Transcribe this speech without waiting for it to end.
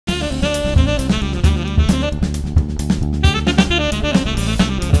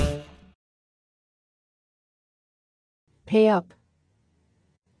Pay up.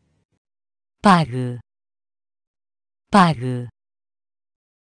 Pague. Pague.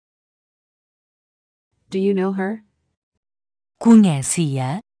 Do you know her?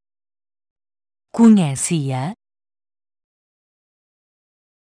 Conhece-a? Conhece-a?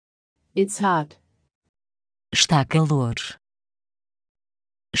 It's hot. Está calor.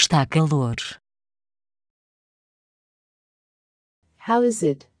 Está calor. How is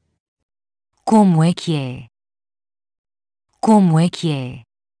it? Como é que é? Como é que é?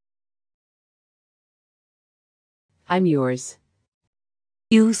 I'm yours.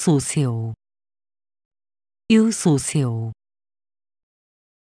 Eu sou seu. Eu sou seu.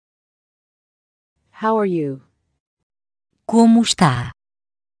 How are you? Como está?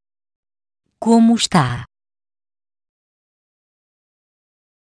 Como está?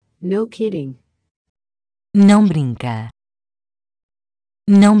 No kidding. Não brinca.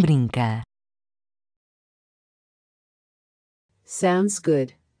 Não brinca. Sounds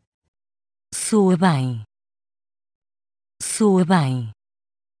good. Soa bem. Soa bem.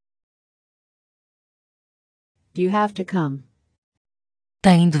 You have to come.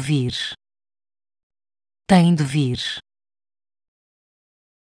 Tem de vir. Tem de vir.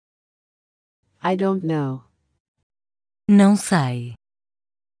 I don't know. Não sei.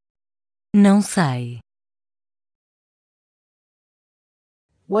 Não sei.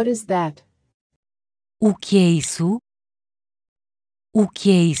 What is that? O que é isso? O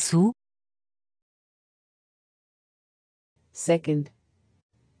que é isso? Second.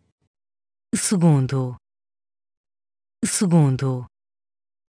 Segundo. Segundo.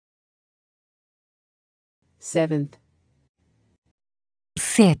 Seventh.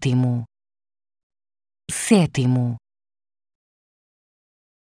 Sétimo. Sétimo.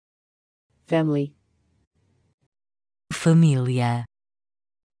 Family. Família.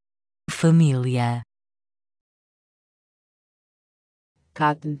 Família.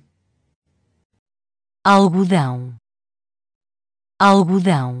 Cotton. Algodão.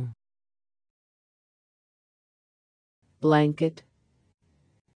 Algodão. Blanket.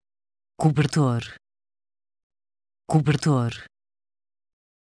 Cobertor. Cobertor.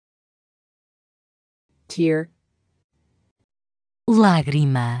 Tear.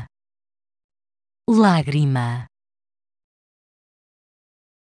 Lágrima. Lágrima.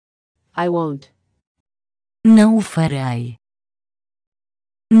 I won't. Não o farei.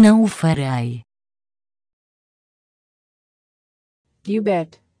 Não o farei. You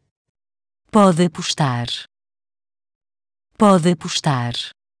bet. Pode apostar. Pode apostar.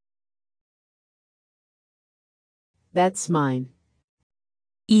 That's mine.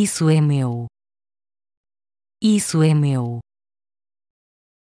 Isso é meu. Isso é meu.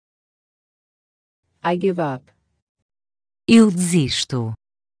 I give up. Eu desisto.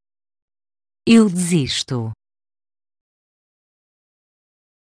 Eu desisto.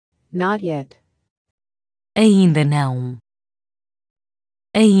 Not yet. Ainda não.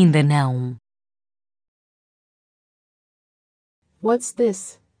 Ainda não. What's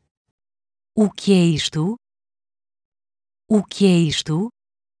this? O que é isto? O que é isto?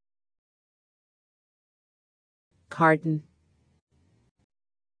 Carton.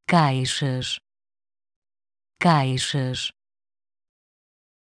 Caixas. Caixas.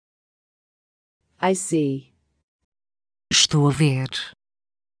 I see. Estou a ver.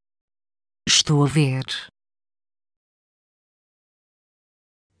 Estou a ver.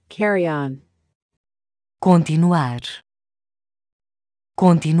 Carry on. Continuar.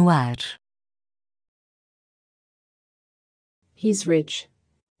 Continuar. He's rich.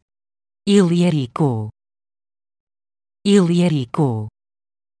 Ele é rico. Ele é rico.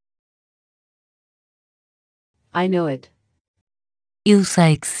 I know it. Eu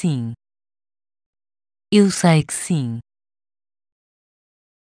sei que sim. Eu sei que sim.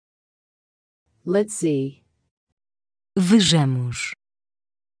 Let's see. Vejamos.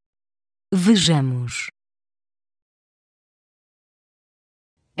 Vejamos.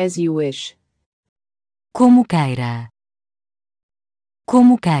 As you wish. Como queira.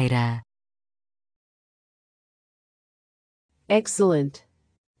 Como queira. Excellent.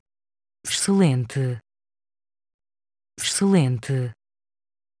 Excelente. Excelente.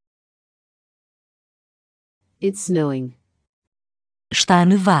 It's snowing. Está a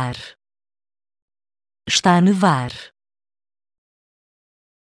nevar. Está a nevar.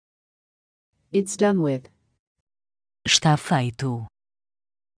 It's done with. Está feito.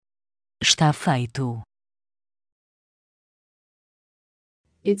 Está feito.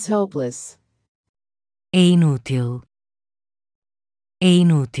 It's hopeless. É inútil. É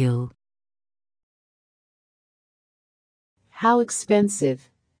inútil. How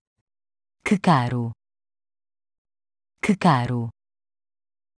expensive. Que caro. Que caro.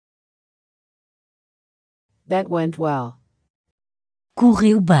 That went well.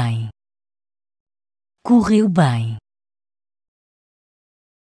 Correu bem. Correu bem.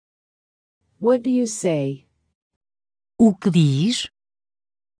 What do you say? O que diz?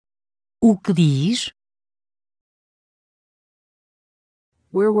 O que diz?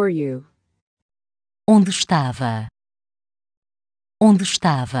 Where were you? Onde estava? Onde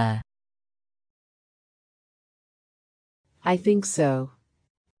estava? I think so.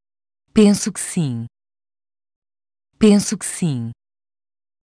 Penso que sim. Penso que sim.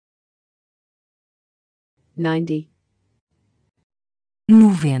 90.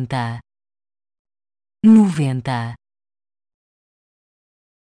 90. 90.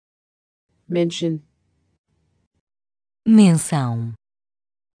 Mention. Menção.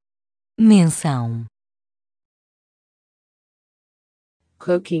 Menção.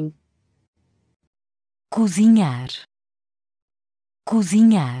 Cooking. Cozinhar.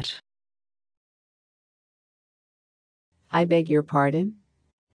 Cozinhar. I beg your pardon?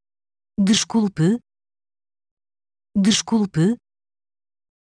 Desculpe. Desculpe.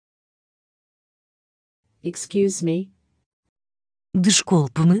 Excuse me?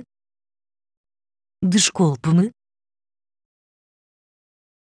 Desculpe-me. Desculpe-me.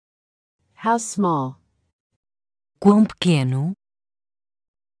 How small? Quão pequeno?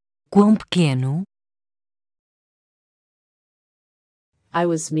 Quão pequeno? I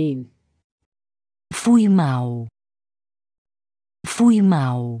was mean. Fui mau. Fui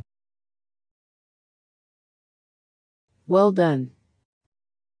mau. Well done.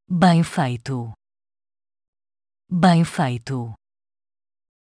 Bem feito. Bem feito.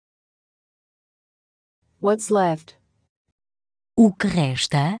 What's left? O que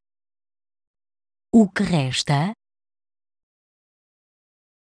resta? O que resta?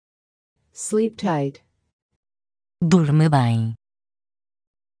 Sleep tight. Durma bem.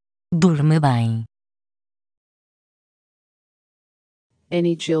 Durma bem.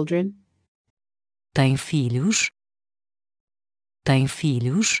 Any children? Tem filhos? Tem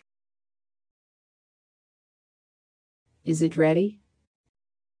filhos? Is it ready?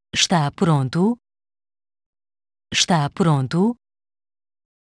 Está pronto? Está pronto?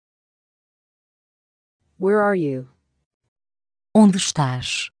 Where are you? Onde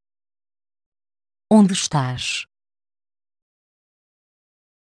estás? Onde estás?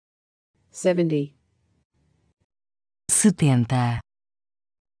 70. 70.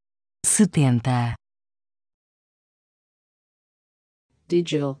 70.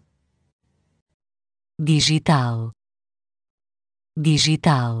 Digital. Digital.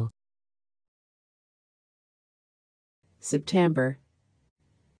 Digital. September.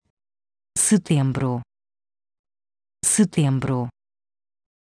 Setembro. Setembro.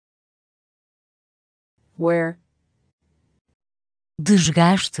 Where?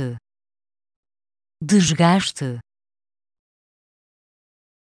 Desgaste. Desgaste.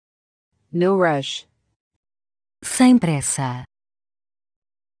 No rush. Sem pressa.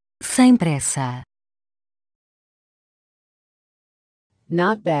 Sem pressa.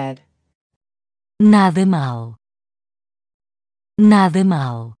 Not bad. Nada mal. Nada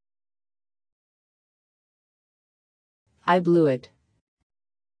mal. I blew it.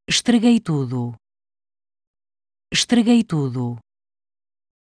 Estraguei tudo. Estraguei tudo.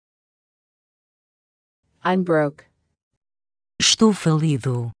 I'm broke. Estou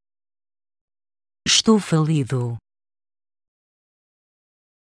falido. Estou falido.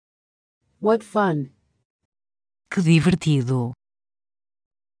 What fun. Que divertido.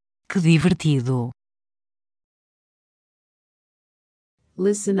 Que divertido.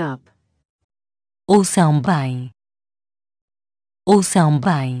 Listen up. Ouçam bem. Ouçam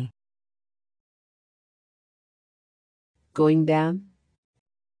bem. Going down?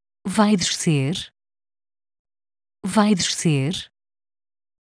 Vai descer. Vai descer.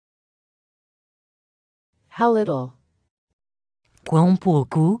 How little? Quão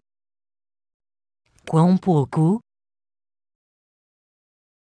pouco. Quão pouco.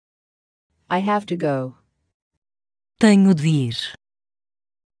 I have to go. Tenho de ir.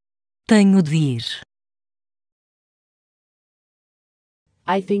 Tenho de ir.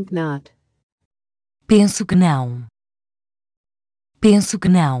 I think not. Penso que não. Penso que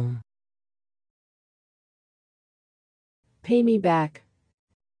não. Pay me back.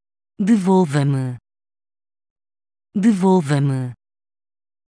 Devolva-me. Devolva-me.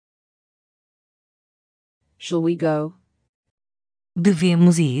 Shall we go?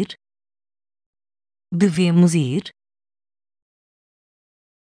 Devemos ir. Devemos ir.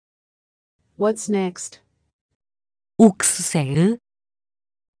 What's next? O que se segue?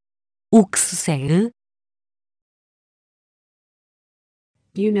 O que se segue?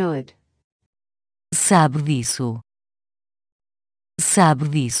 You know it. Sabe disso. Sabe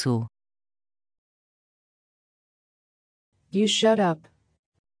disso. You shut up.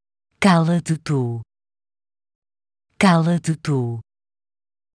 Cala-te tu. Cala-te tu.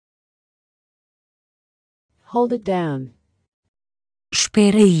 Hold it down.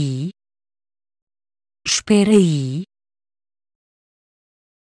 Espera aí. Espera aí.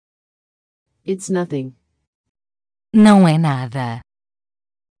 It's nothing. Não é nada.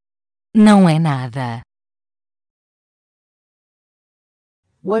 Não é nada.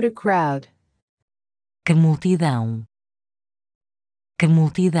 What a crowd. Que multidão. Que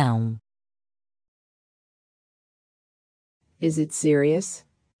multidão. Is it serious?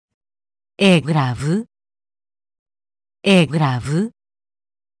 É grave? É grave?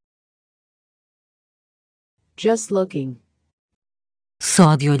 Just looking.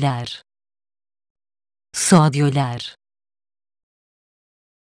 Só de olhar. Só de olhar.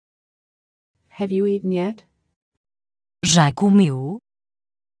 Have you eaten yet? Já comeu?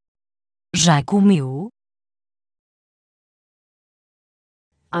 Já comeu?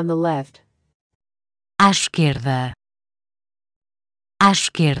 On the left. À esquerda. À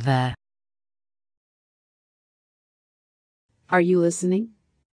esquerda. Are you listening?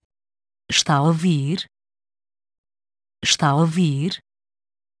 Está a ouvir? Está a ouvir?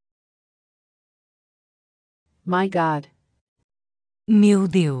 My God. Meu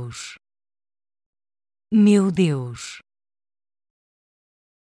Deus. Meu Deus.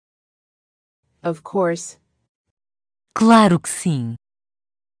 Of course. Claro que sim.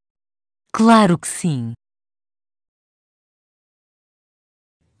 Claro que sim.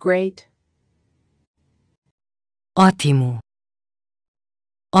 Great. Ótimo.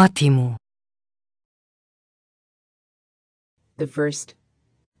 Ótimo. The first.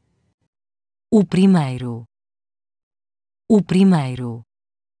 O primeiro. O primeiro.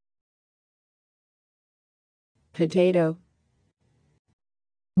 Potato.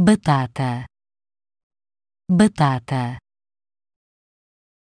 Batata. Batata.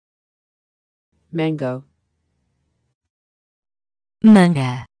 Mango.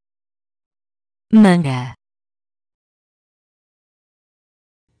 Manga. Manga.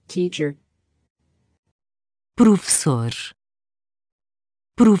 Teacher. Professor.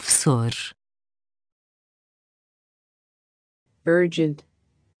 Professor. Urgent.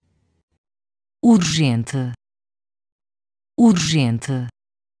 Urgente. Urgente.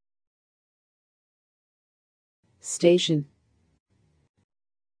 Station.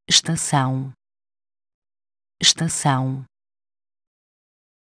 Estação. Estação.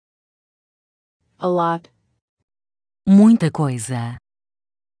 A lot. Muita coisa.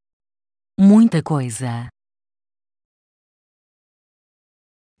 Muita coisa.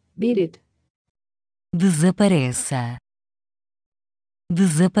 Beat it. Desapareça.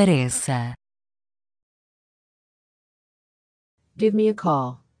 Desapareça. Give me a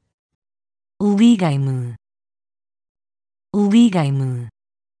call. Liguem-me. Liguem-me.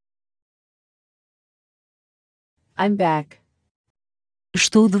 I'm back.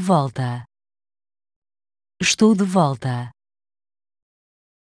 Estou de volta. Estou de volta.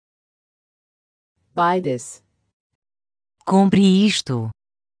 Buy this. Compre isto.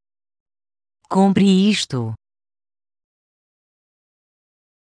 Compre isto.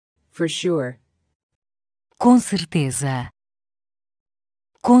 For sure. Com certeza.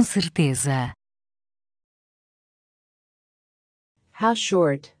 Com certeza. How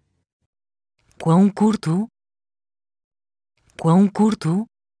short? Quão curto? Quão curto?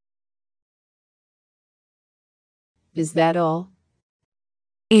 Is that all?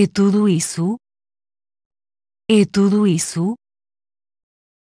 É tudo isso? É tudo isso?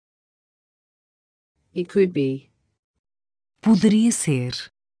 It could be. Poderia ser.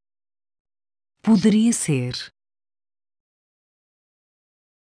 Poderia ser.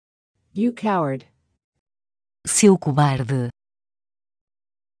 You coward. Seu cobarde.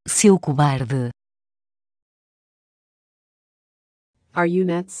 Seu cobarde. Are you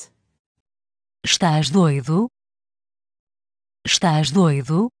nuts? Estás doido? Estás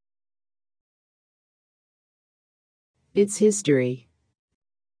doido? It's history.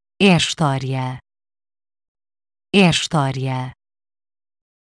 É história. É história.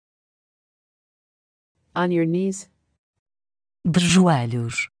 On your knees? De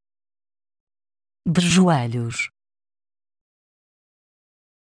joelhos. De joelhos.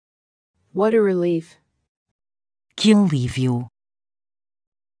 What a relief. Que alívio.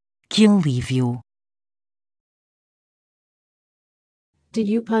 Que alívio. Did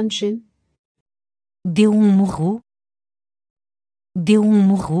you punch in? Deu murro? Deu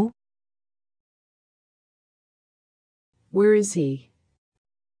murro? Where is he?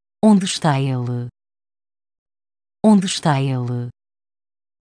 Onde está ele? Onde está ele?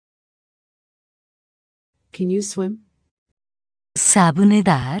 Can you swim? Sabe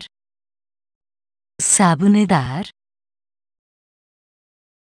nadar? Sabe nadar?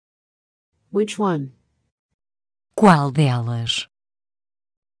 Which one? Qual delas?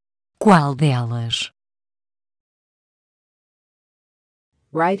 Qual delas?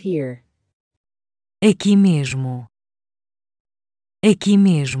 Right here. Aqui mesmo. Aqui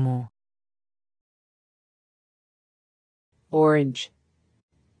mesmo. Orange.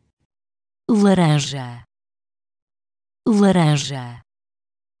 Laranja. Laranja.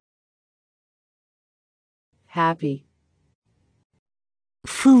 Happy.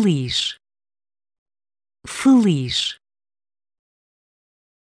 Feliz. Feliz.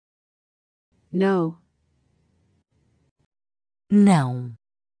 No. Não.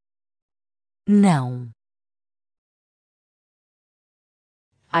 Não.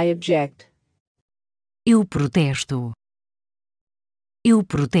 I object. Eu protesto. Eu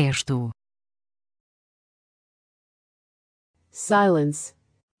protesto. Silence.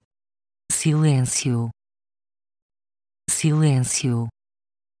 Silêncio. Silêncio.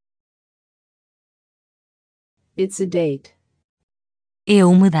 It's a date. É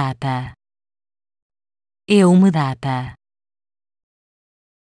uma data. É uma data.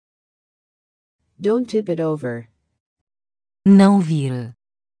 Don't tip it over. Não vire.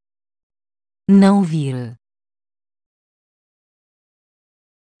 Não vire.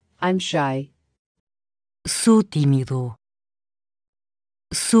 I'm shy. Sou tímido.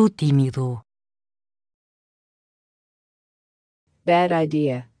 Sou tímido. Bad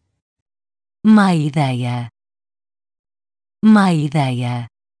idea. Má ideia. Má ideia.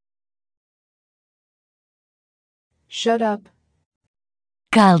 Shut up.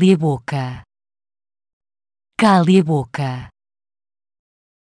 Cale a boca. Cale a boca.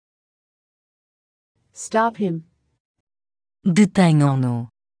 Stop him. Detenham-no.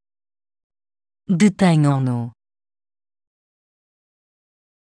 Detenham-no.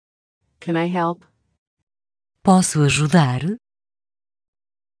 Can I help? Posso ajudar?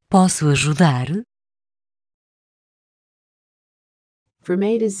 Posso ajudar? From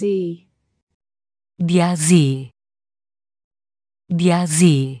A to Z. De A a Z. De A a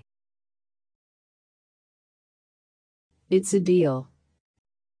Z. It's a deal.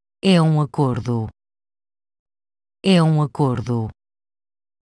 É um acordo. É um acordo.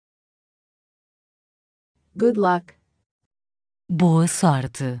 Good luck. Boa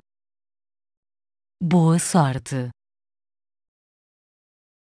sorte. Boa sorte.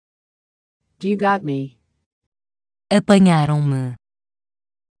 You got me. Apanharam-me.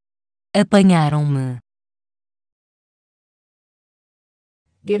 Apanharam-me.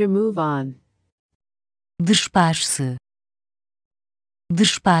 Get a move on. Despache-se.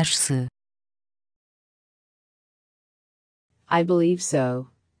 Despache-se. I believe so.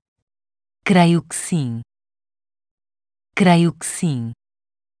 Creio que sim. Creio que sim.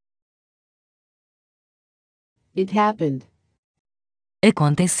 It happened.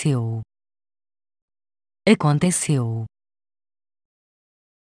 Aconteceu. Aconteceu.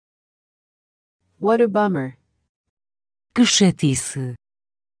 What a bummer. Que chatice.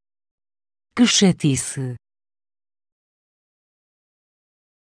 Que chatice.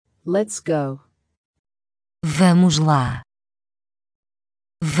 Let's go. Vamos lá.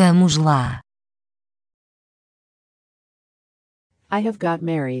 Vamos lá. I have got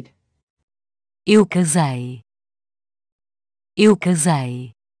married. Eu casei. Eu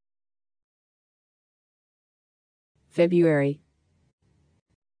casei. February.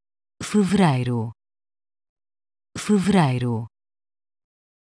 Fevereiro. Fevereiro.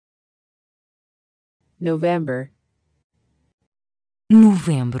 November.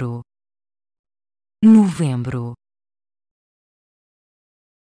 Novembro. Novembro.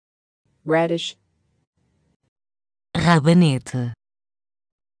 Radish. Rabanete.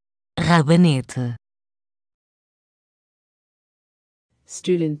 Rabanete.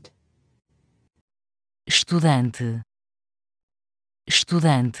 Student. Estudante.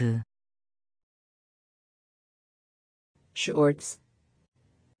 Estudante. Shorts.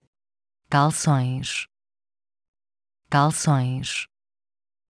 Calções. Calções.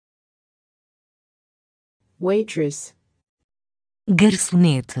 Waitress.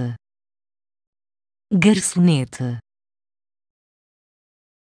 Garçonete. Garçonete.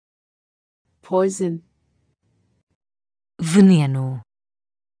 Poison. Veneno.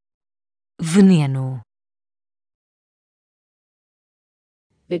 Veneno.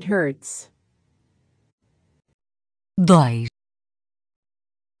 It hurts. Dói.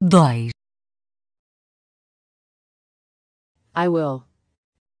 Dói. I will.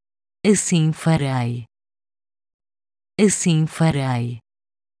 Assim farei. Assim farei.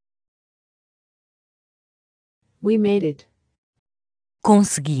 We made it.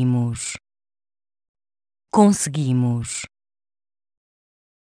 Conseguimos. Conseguimos.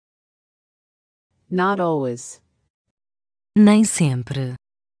 Not always. Nem sempre.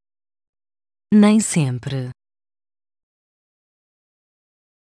 Nem sempre.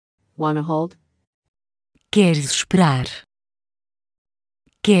 Wanna hold? Queres esperar?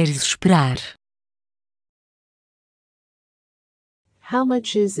 Queres esperar? How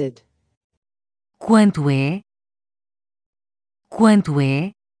much is it? Quanto é? Quanto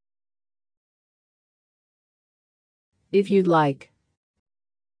é? If you'd like.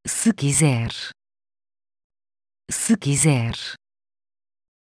 Se quiser. Se quiser.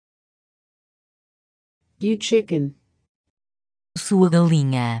 You chicken. Sua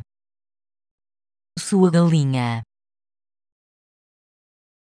galinha. Sua galinha.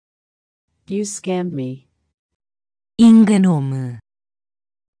 You scammed me. Enganou-me.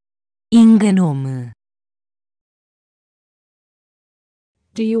 Enganou-me.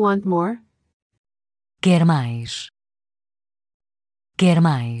 Do you want more? Quer mais. Quer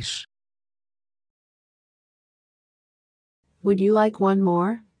mais. Would you like one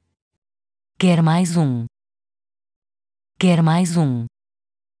more? Quer mais um. Quer mais um.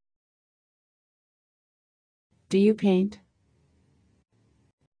 Do you paint?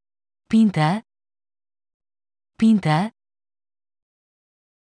 Pinta. Pinta.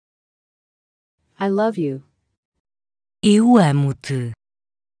 I love you. Eu amo-te.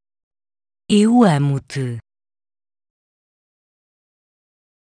 Eu amo-te.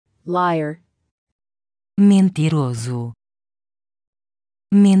 Liar. Mentiroso.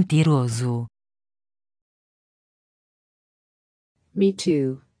 Mentiroso. Me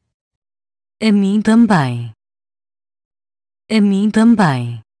too. A mim também. A mim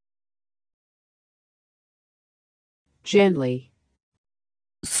também. Gently.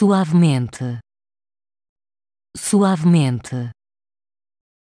 Suavemente. Suavemente.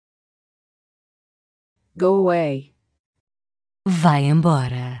 Go away. Vai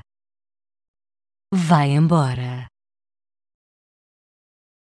embora. Vai embora.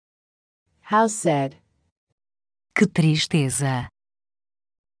 How sad. Que tristeza.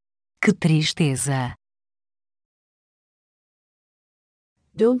 Que tristeza.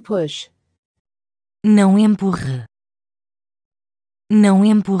 Don't push. Não empurre. Não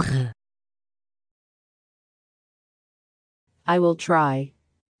empurre. I will try.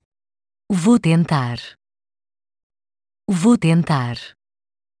 Vou tentar. Vou tentar.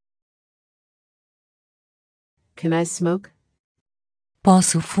 Can I smoke?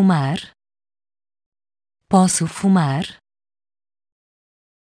 Posso fumar? Posso fumar?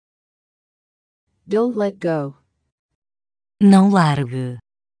 Don't let go. Não largue.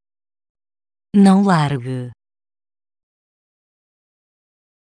 Não largue.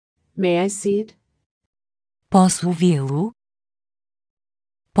 May I see it? Posso vê-lo?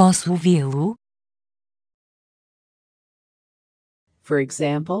 Posso vê-lo? For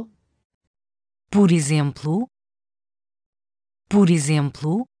example? Por exemplo? Por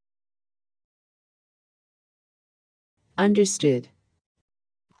exemplo? Understood.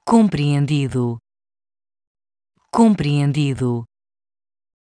 Compreendido. Compreendido.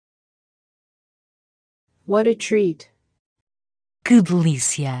 What a treat. Que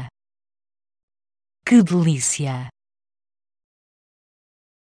delícia. Que delícia.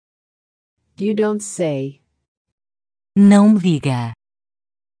 You don't say. Não me diga.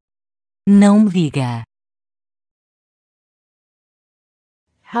 Não me diga.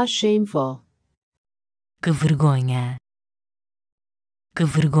 How shameful. Que vergonha. Que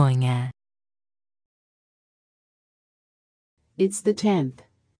vergonha. It's the 10th.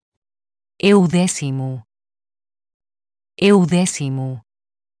 É o 10º. É o 10º.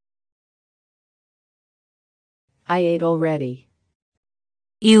 I ate already.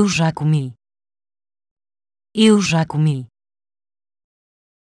 Eu já comi. Eu já comi.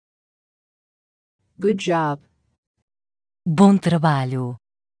 Good job. Bom trabalho.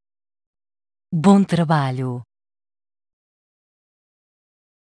 Bom trabalho.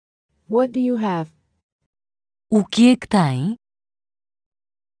 What do you have? O que é que tem?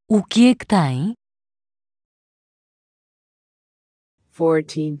 O que é que tem?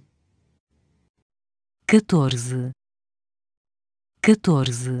 14. 14.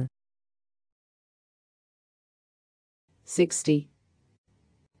 14. 60.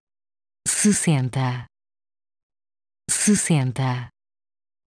 60. 60.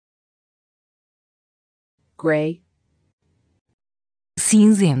 Gray.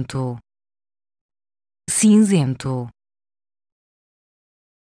 Cinzento. Cinzento.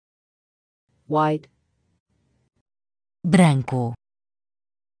 White. Branco.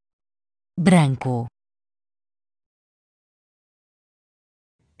 Branco.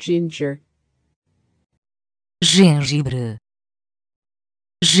 Ginger. Gengibre.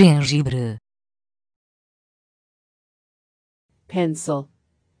 Gengibre. Pencil.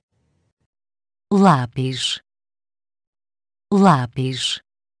 Lápis. Lápis.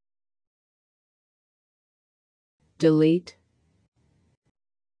 Delete.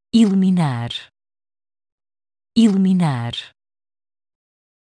 Eliminar. Eliminar.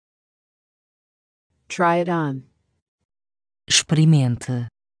 Try it on. Experimente.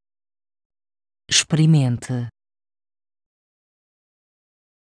 Experimente.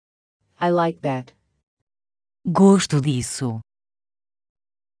 I like that. Gosto disso.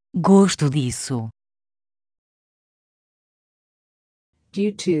 Gosto disso.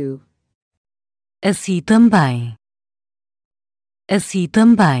 You too. Assim também. Assim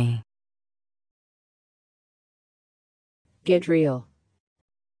também. Get real.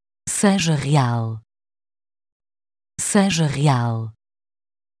 Seja real. Seja real.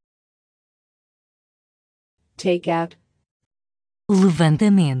 Take out.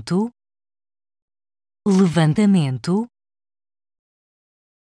 Levantamento. Levantamento.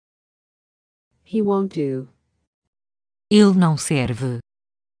 He won't do. Ele não serve.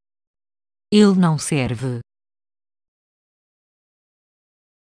 Ele não serve.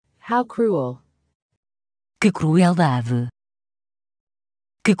 How cruel. Que crueldade.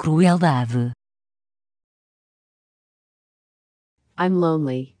 Que crueldade. I'm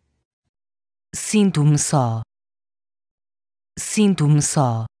lonely. Sinto-me só. Sinto-me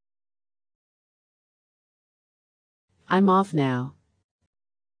só. I'm off now.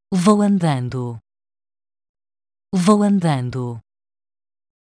 Vou andando. Vou andando.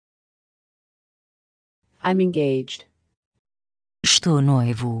 I'm engaged. Estou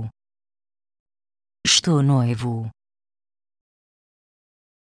noivo. Estou noivo.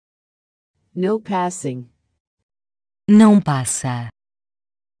 No passing. Não passa.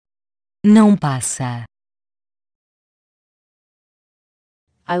 Não passa.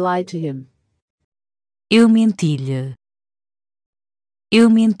 I lied to him. Eu menti-lhe. Eu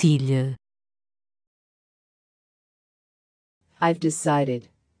menti-lhe. I've decided.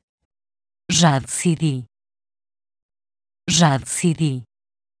 Já decidi. Já decidi.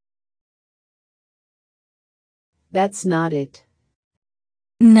 That's not it.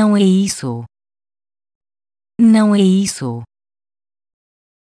 Não é isso. Não é isso.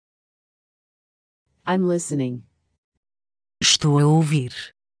 I'm listening. Estou a ouvir.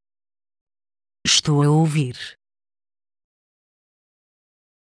 Estou a ouvir.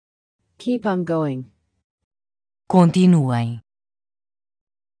 Keep on going. Continuem.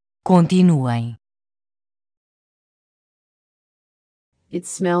 Continuem. It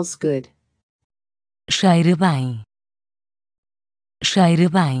smells good. Cheira bem. Cheira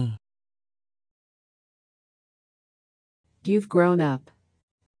bem. You've grown up.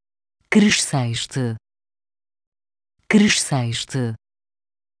 Cresceste. Cresceste.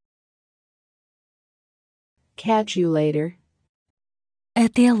 Catch you later.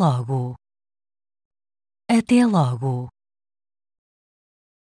 Até logo. Até logo.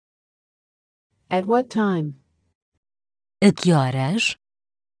 At what time? A que horas?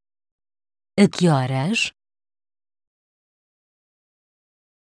 A que horas?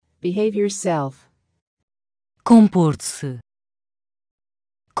 Behave yourself. Compor-se.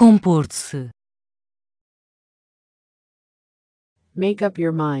 Compor-se. Make up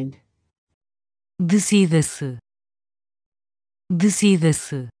your mind. Decida-se.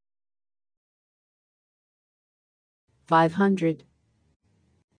 Decida-se. 500.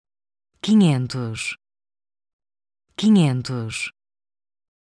 500. 500.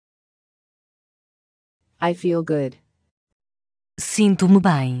 I feel good. Sinto-me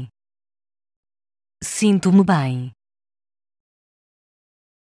bem. Sinto-me bem.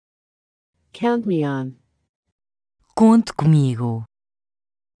 Count me on. Conte comigo.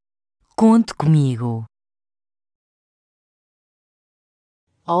 Conte comigo.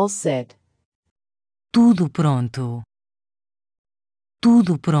 All set. Tudo pronto.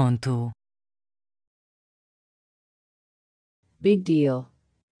 Tudo pronto. Big deal.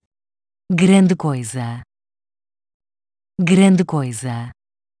 Grande coisa. Grande coisa.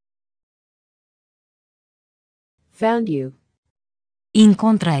 Found you.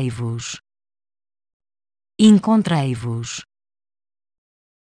 Encontrei-vos. Encontrei-vos.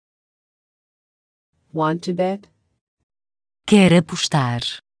 Want to bet? Quer apostar.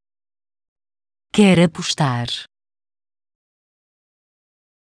 Quer apostar.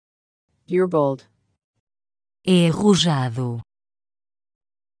 You're bold. É arrojado.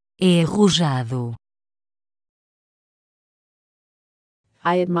 É arrojado.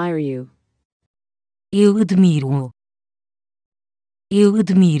 I admire you. Eu admiro-o. Eu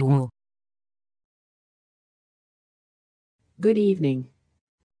admiro-o. Good evening.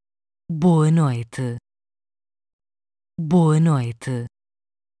 Boa noite. Boa noite.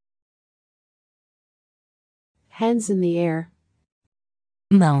 Hands in the air.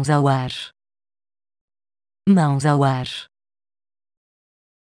 Mãos ao ar. Mãos ao ar.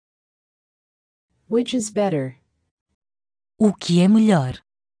 Which is better? O que é melhor?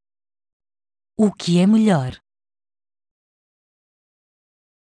 O que é melhor?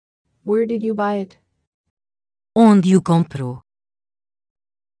 Where did you buy it? Onde o comprou?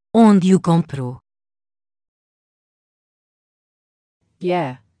 Onde o comprou?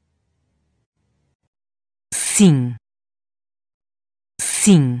 Yeah. Sim.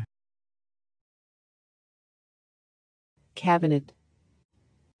 Sim. Cabinet.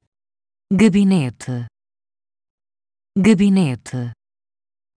 Gabinete. Gabinete.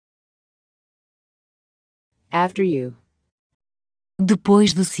 After you.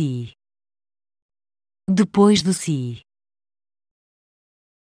 Depois de si. Depois de si.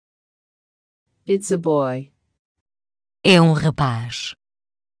 It's a boy. É um rapaz.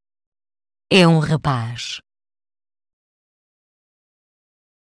 É um rapaz.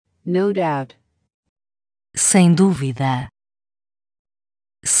 No doubt. Sem dúvida.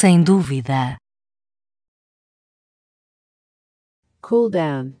 Sem dúvida. Cool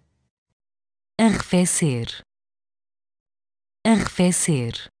down. Arrefecer.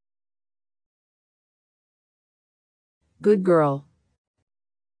 Arrefecer. Good girl.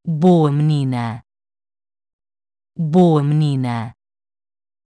 Boa menina. Boa menina.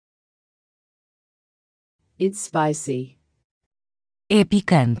 It's spicy. É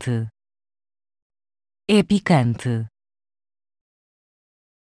picante. É picante.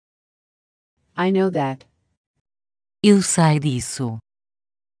 I know that. Eu sei disso.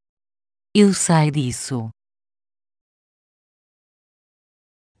 Eu sei disso.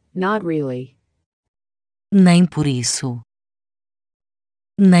 Not really. Nem por isso.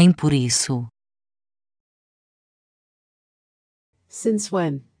 Nem por isso. Since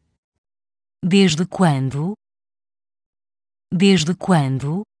when? Desde quando? Desde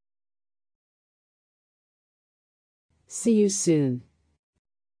quando? See you soon.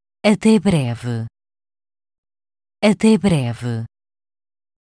 Até breve. Até breve.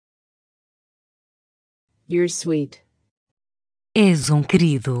 You're sweet. És um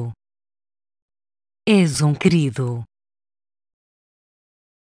querido. És um querido.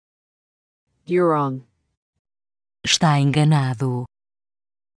 You're wrong. Está enganado.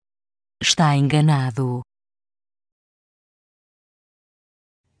 Está enganado.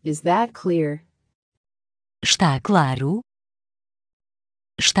 Is that clear? Está claro?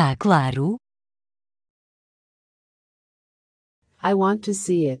 Está claro? I want to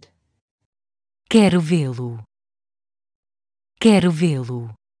see it. Quero vê-lo. Quero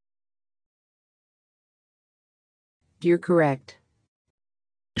vê-lo. You're correct.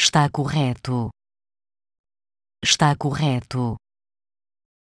 Está correto. Está correto.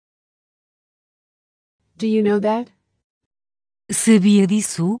 Do you know that? Sabia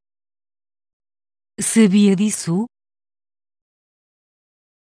disso? Sabia disso?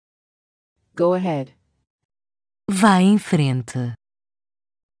 Go ahead. Vá em frente.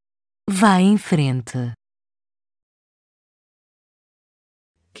 Vá em frente.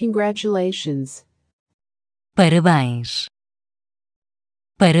 Congratulations. Parabéns.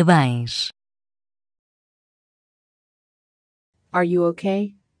 Parabéns. Are you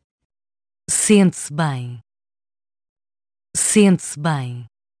okay? Sente-se bem. Sente-se bem.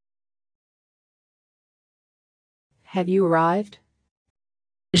 Have you arrived?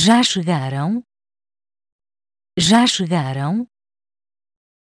 Já chegaram? Já chegaram?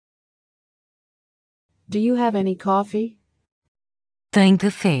 Do you have any coffee? Tem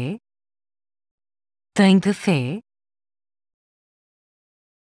café? Tem café?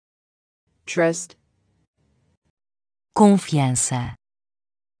 Trust. Confiança.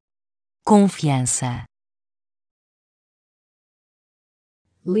 Confiança.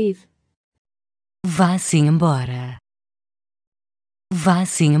 Leave. Vá-se embora.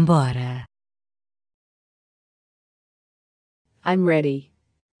 Vá-se embora. I'm ready.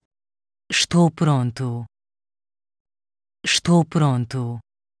 Estou pronto. Estou pronto.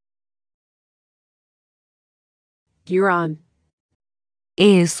 You're on.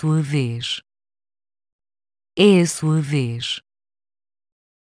 É a sua vez. É a sua vez.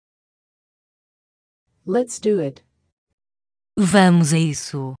 Let's do it. Vamos a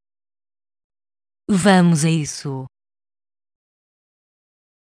isso. Vamos a isso.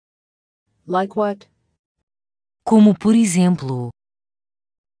 Like what? Como por exemplo.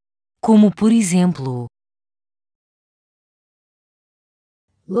 Como por exemplo.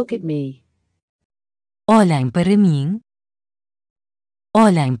 Look at me. Olhem para mim.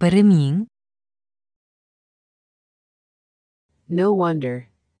 Olhem para mim. No wonder.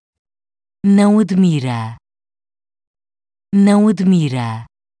 Não admira. Não admira.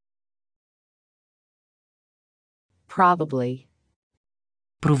 Probably.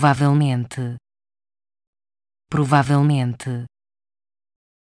 Provavelmente. Provavelmente.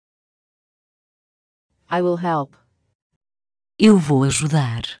 I will help. Eu vou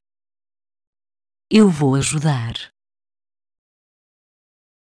ajudar. Eu vou ajudar.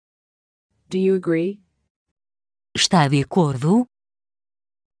 Do you agree? Está de acordo?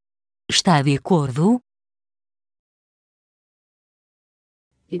 Está de acordo?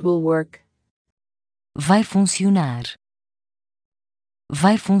 It will work. Vai funcionar.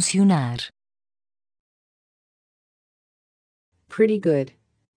 Vai funcionar. Pretty good.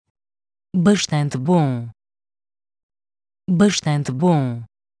 Bastante bom. Bastante bom.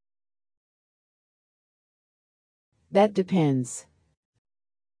 That depends.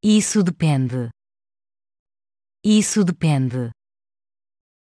 Isso depende. Isso depende.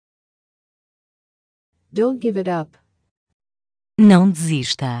 Don't give it up. Não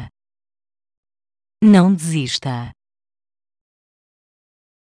desista. Não desista.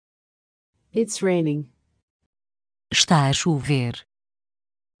 It's raining. Está a chover.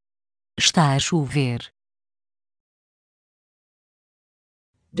 Está a chover.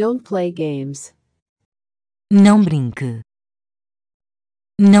 Don't play games. Não brinque.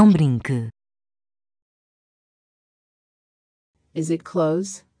 Não brinque. Is it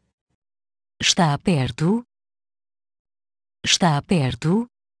close? Está perto? Está perto?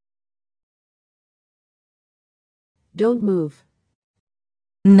 Don't move.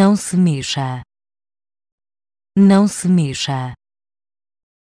 Não se mexa. Não se mexa.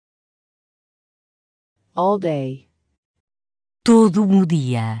 All day. Todo o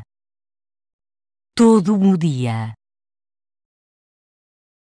dia. Todo o dia.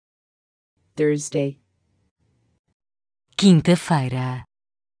 Thursday. Quinta-feira.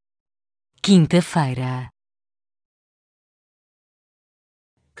 Quinta-feira.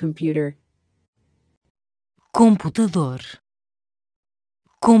 Computer. Computador.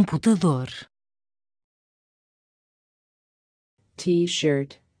 Computador.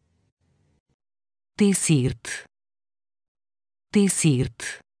 T-shirt. T-shirt.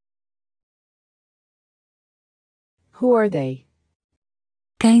 T-shirt. Who are they?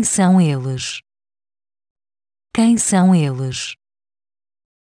 Quem são eles? Quem são eles?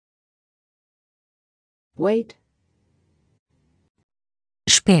 Wait.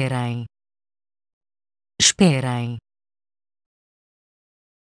 Esperem. Esperem.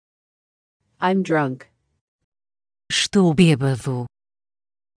 I'm drunk. Estou bêbado.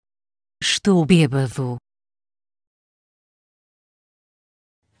 Estou bêbado.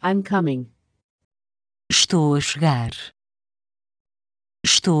 I'm coming. Estou a chegar.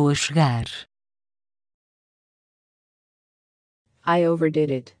 Estou a chegar. I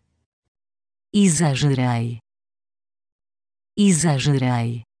overdid it. Exagerei.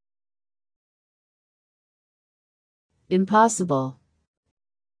 Exagerei. Impossible.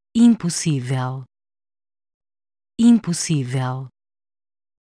 Impossível. Impossível.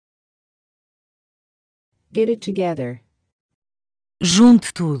 Get it together.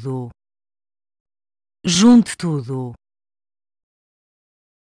 Junte tudo. Junte tudo.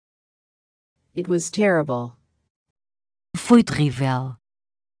 It was terrible. Foi terrível.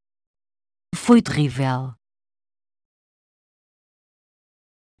 Foi terrível.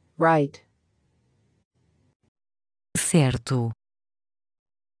 Right. Certo.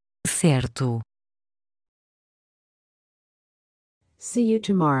 Certo. See you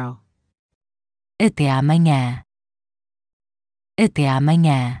tomorrow. Até amanhã. Até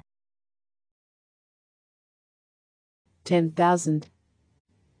amanhã. 10,000.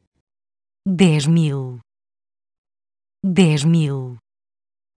 10.000. 10.000.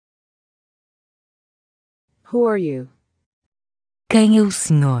 Who are you? Quem é o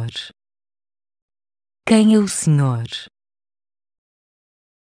senhor? Quem é o senhor?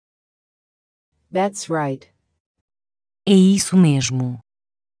 That's right. É isso mesmo.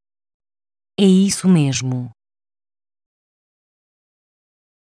 É isso mesmo.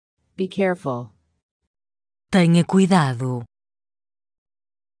 Be careful. Tenha cuidado.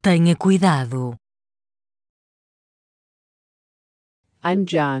 Tenha cuidado. I'm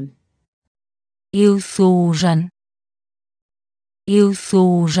John. Eu sou o Jan. Eu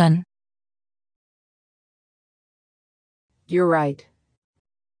sou o Jan. You're right.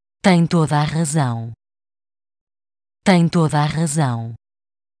 Tem toda a razão. Tem toda a razão.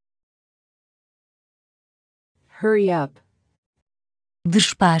 Hurry up.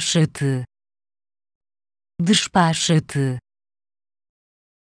 Despacha-te. Despacha-te.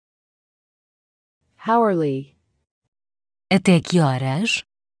 How early? Até que horas?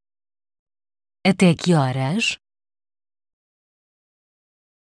 Até que horas?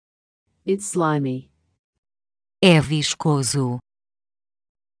 It's slimy. É viscoso.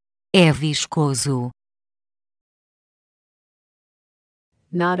 É viscoso.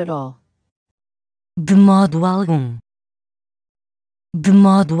 Not at all. De modo algum. De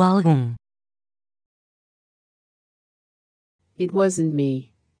modo algum. It wasn't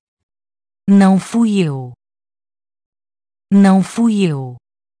me. Não fui eu. Não fui eu.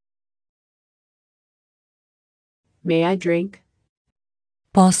 May I drink?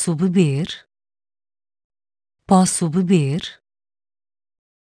 Posso beber? Posso beber?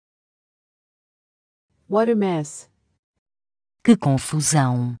 What a mess. Que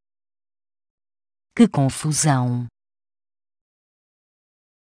confusão. Que confusão.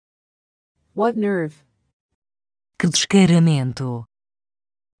 What nerve. Que descaramento.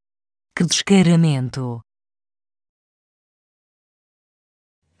 Que descaramento.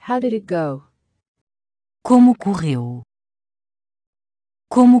 How did it go? Como correu?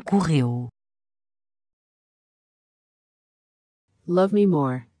 Como correu? Love me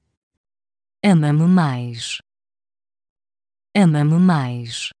more. Ama-me mais. Ama-me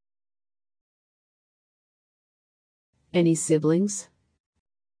mais. Any siblings?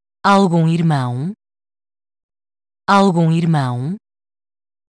 Algum irmão? Algum irmão?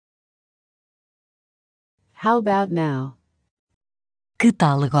 How about now? Que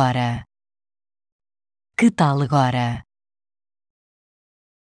tal agora? Que tal agora?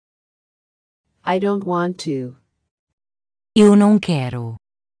 I don't want to. Eu não quero.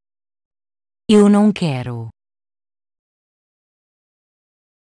 Eu não quero.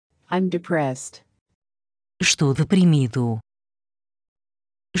 I'm depressed. Estou deprimido.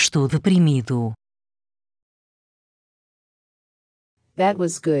 Estou deprimido. That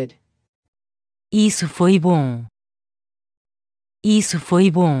was good. Isso foi bom. Isso foi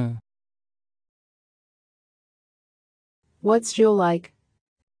bom. What's Joe like?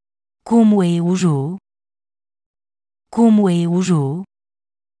 Como é o Jô? Como é o Jô?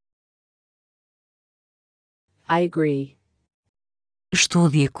 I agree. Estou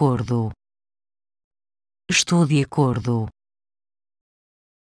de acordo. Estou de acordo.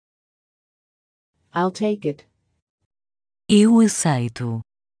 I'll take it. Eu aceito.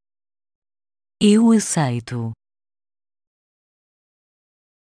 Eu aceito.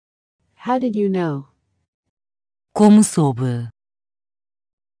 How did you know? Como soube?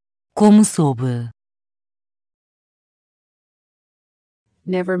 Como soube?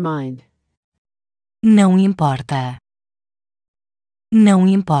 Never mind. Não importa. Não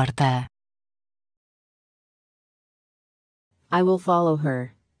importa. I will follow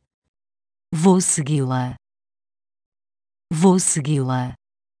her. Vou segui-la. Vou segui-la.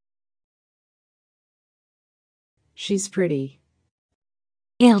 She's pretty.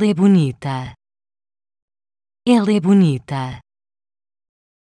 Ela é bonita. Ela é bonita.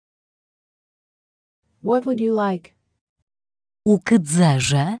 What would you like? O que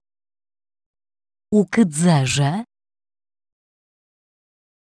deseja? O que deseja?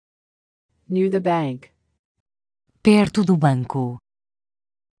 Near the bank. Perto do banco.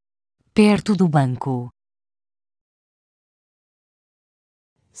 Perto do banco.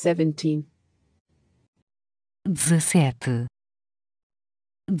 17. 17.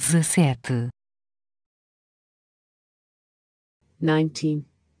 17. 19.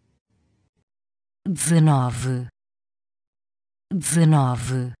 19.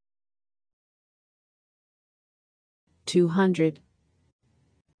 19. 200.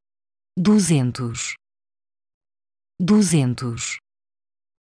 200. 200.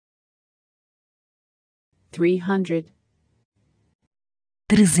 300.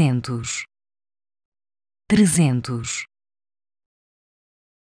 300. 300.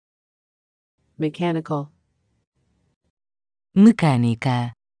 Mechanical.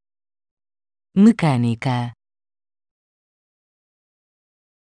 Mecânica. Mecânica.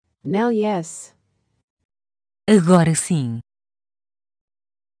 Now yes. Agora sim.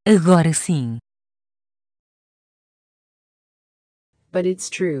 Agora sim. But it's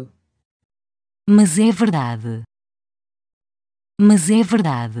true. Mas é verdade. Mas é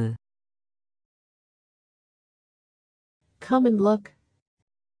verdade. Come and look.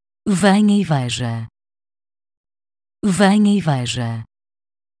 Venha e veja. Venha e veja.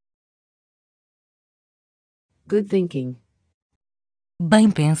 Good thinking.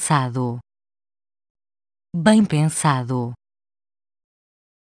 Bem pensado. Bem pensado.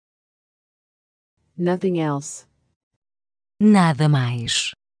 Nothing else. Nada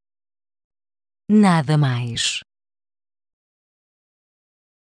mais. Nada mais.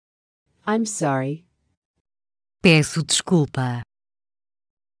 I'm sorry. Peço desculpa.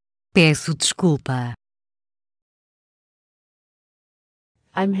 Peço desculpa.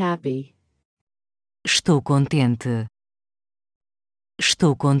 I'm happy. Estou contente.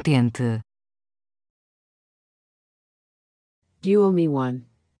 Estou contente. You owe me one.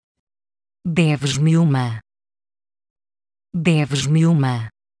 Deves-me uma. Deves-me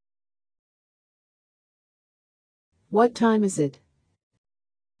uma. What time is it?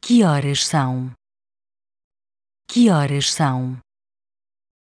 Que horas são? Que horas são?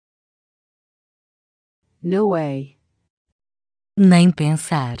 No way. Nem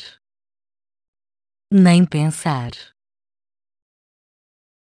pensar. Nem pensar.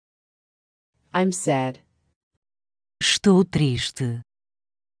 I'm sad. Estou triste.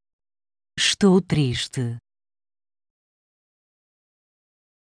 Estou triste.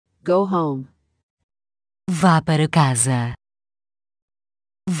 Go home. Vá para casa.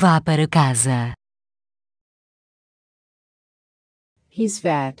 Vá para casa. He's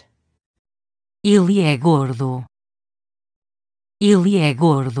fat. Ele é gordo. Ele é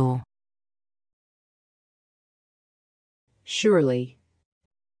gordo. Surely.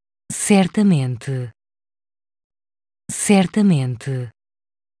 Certamente. Certamente.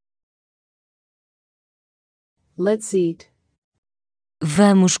 Let's eat.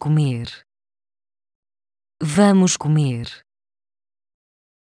 Vamos comer. Vamos comer.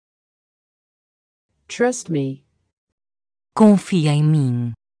 Trust me. Confia em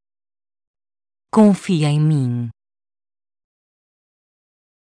mim. Confia em mim.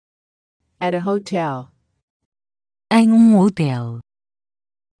 At a hotel. Em um hotel.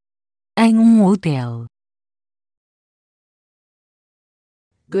 Em um hotel.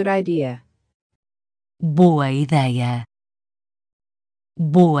 Good idea. Boa ideia.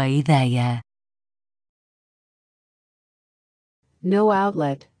 Boa ideia. No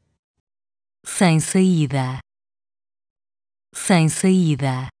outlet. Sem saída. Sem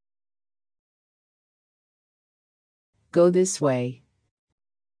saída. Go this way.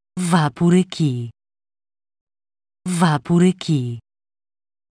 Vá por aqui. Vá por aqui.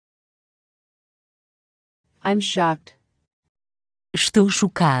 I'm shocked. Estou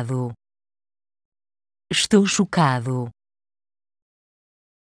chocado. Estou chocado.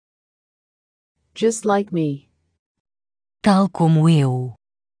 Just like me. Tal como eu.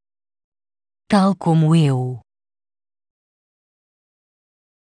 Tal como eu.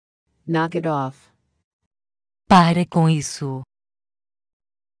 Knock it off. Para com isso.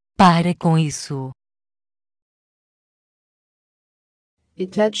 Para com isso.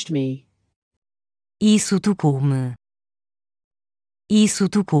 It touched me. Isso tocou-me. Isso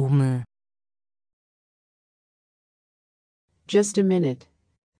tocou-me. Just a minute.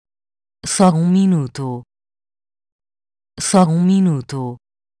 Só um minuto. Só um minuto.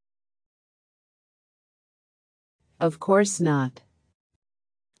 Of course not.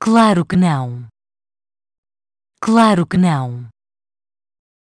 Claro que não. Claro que não.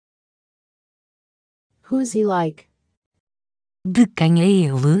 Who's he like? De quem é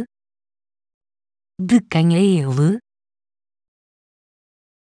ele? De quem é ele?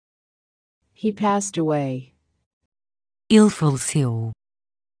 He passed away. Ele faleceu.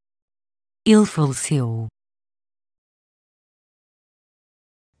 Ele faleceu.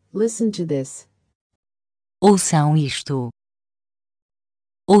 Listen to this. Ouçam isto.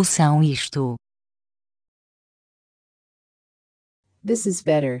 Ouçam isto. This is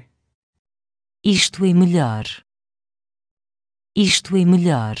better. Isto é melhor. Isto é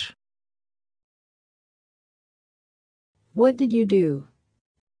melhor. What did you do?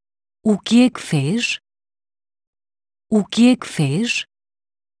 O que é que fez? O que é que fez?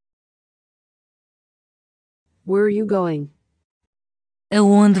 Where are you going?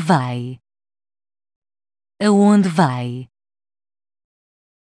 Aonde vai? Aonde vai?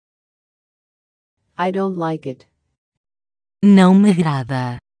 I don't like it. Não me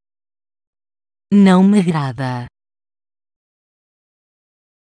agrada. Não me agrada.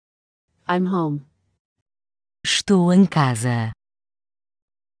 I'm home. Estou em casa.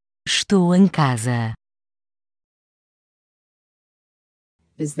 Estou em casa.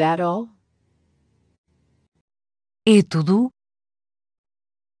 Is that all? É tudo?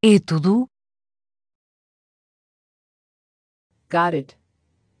 É tudo? Got it.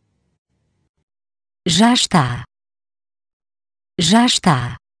 Já está. Já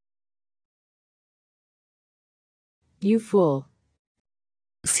está. You fool.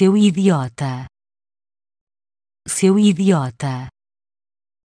 Seu idiota. Seu idiota.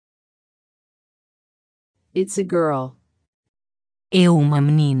 It's a girl. É uma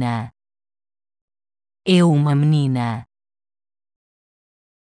menina. É uma menina.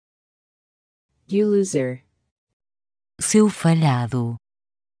 You loser. Seu falhado.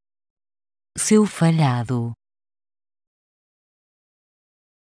 Seu falhado.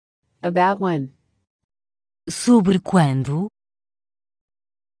 About when? Sobre quando?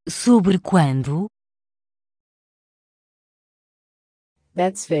 Sobre quando?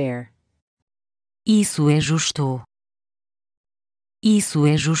 That's fair. Isso é justo. Isso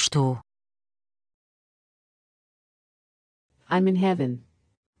é justo. I'm in heaven.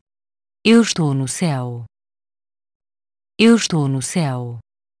 Eu estou no céu. Eu estou no céu.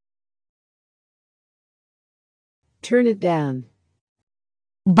 Turn it down.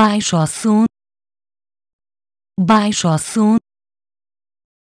 Baixa o som. Baixa o som.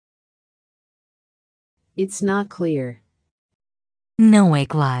 It's not clear. Não é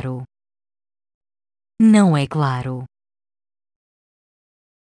claro. Não é claro.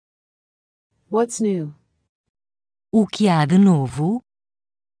 What's new? O que há de novo?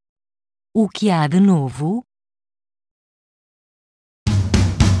 O que há de novo?